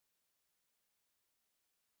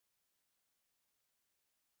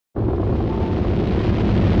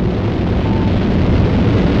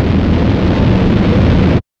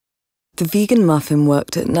The vegan muffin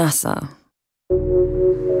worked at NASA.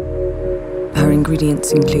 Her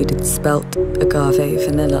ingredients included spelt agave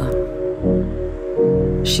vanilla.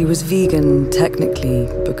 She was vegan, technically,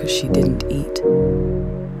 because she didn't eat.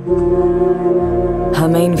 Her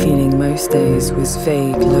main feeling most days was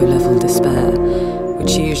vague, low-level despair,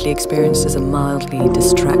 which she usually experienced as a mildly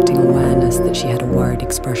distracting awareness that she had a worried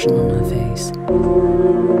expression on her face.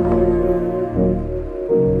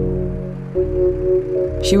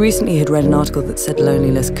 She recently had read an article that said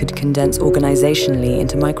loneliness could condense organizationally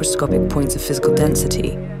into microscopic points of physical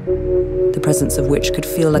density, the presence of which could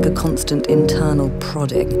feel like a constant internal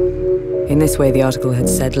prodding. In this way, the article had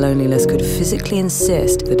said loneliness could physically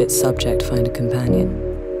insist that its subject find a companion.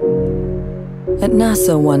 At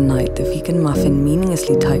NASA one night, the vegan muffin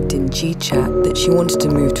meaninglessly typed in GChat that she wanted to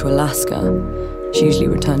move to Alaska. She usually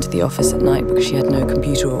returned to the office at night because she had no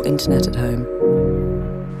computer or internet at home.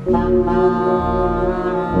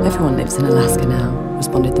 "Everyone lives in Alaska now,"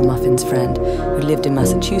 responded the muffin's friend, who lived in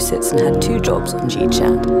Massachusetts and had 2 jobs on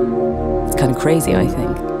GChat. "It's kind of crazy, I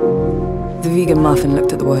think." The vegan muffin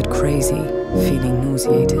looked at the word crazy, feeling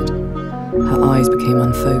nauseated. Her eyes became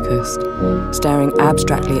unfocused, staring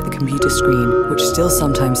abstractly at the computer screen, which still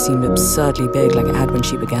sometimes seemed absurdly big like it had when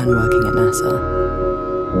she began working at NASA.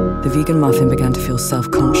 The vegan muffin began to feel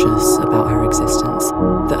self-conscious about her existence,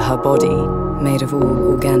 that her body, made of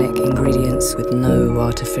all organic ingredients with no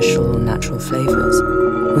artificial or natural flavors,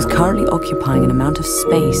 was currently occupying an amount of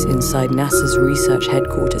space inside NASA's research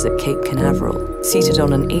headquarters at Cape Canaveral, seated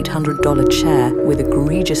on an $800 chair with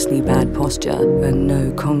egregiously bad posture and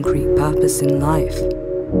no concrete purpose in life.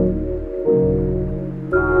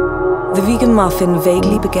 The vegan muffin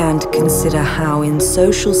vaguely began to consider how, in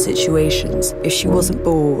social situations, if she wasn't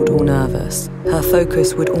bored or nervous, her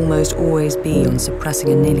focus would almost always be on suppressing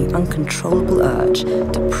a nearly uncontrollable urge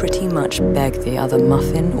to pretty much beg the other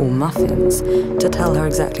muffin or muffins to tell her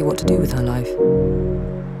exactly what to do with her life.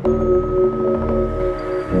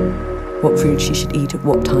 What food she should eat at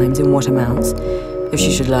what times in what amounts, if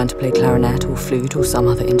she should learn to play clarinet or flute or some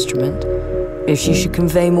other instrument, if she should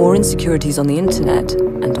convey more insecurities on the internet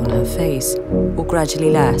and on her face, or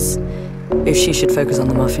gradually less, if she should focus on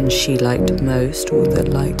the muffins she liked most or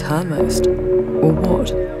that liked her most, or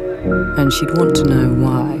what, and she'd want to know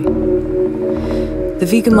why. The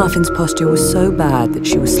vegan muffin's posture was so bad that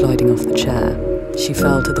she was sliding off the chair. She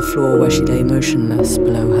fell to the floor where she lay motionless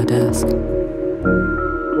below her desk.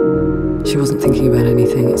 She wasn't thinking about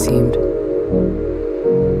anything, it seemed.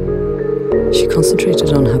 She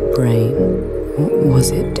concentrated on her brain. What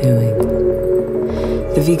was it doing?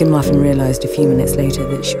 The vegan muffin realized a few minutes later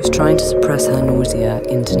that she was trying to suppress her nausea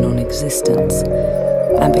into non-existence,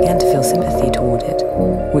 and began to feel sympathy toward it,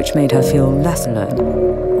 which made her feel less alone.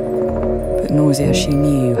 But nausea, she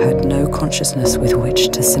knew, had no consciousness with which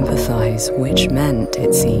to sympathize, which meant,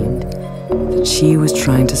 it seemed, that she was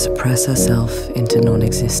trying to suppress herself into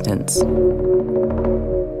non-existence.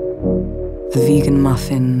 The vegan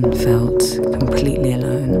muffin felt completely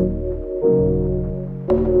alone.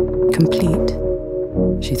 Complete,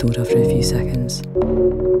 she thought after a few seconds.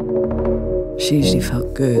 She usually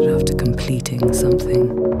felt good after completing something.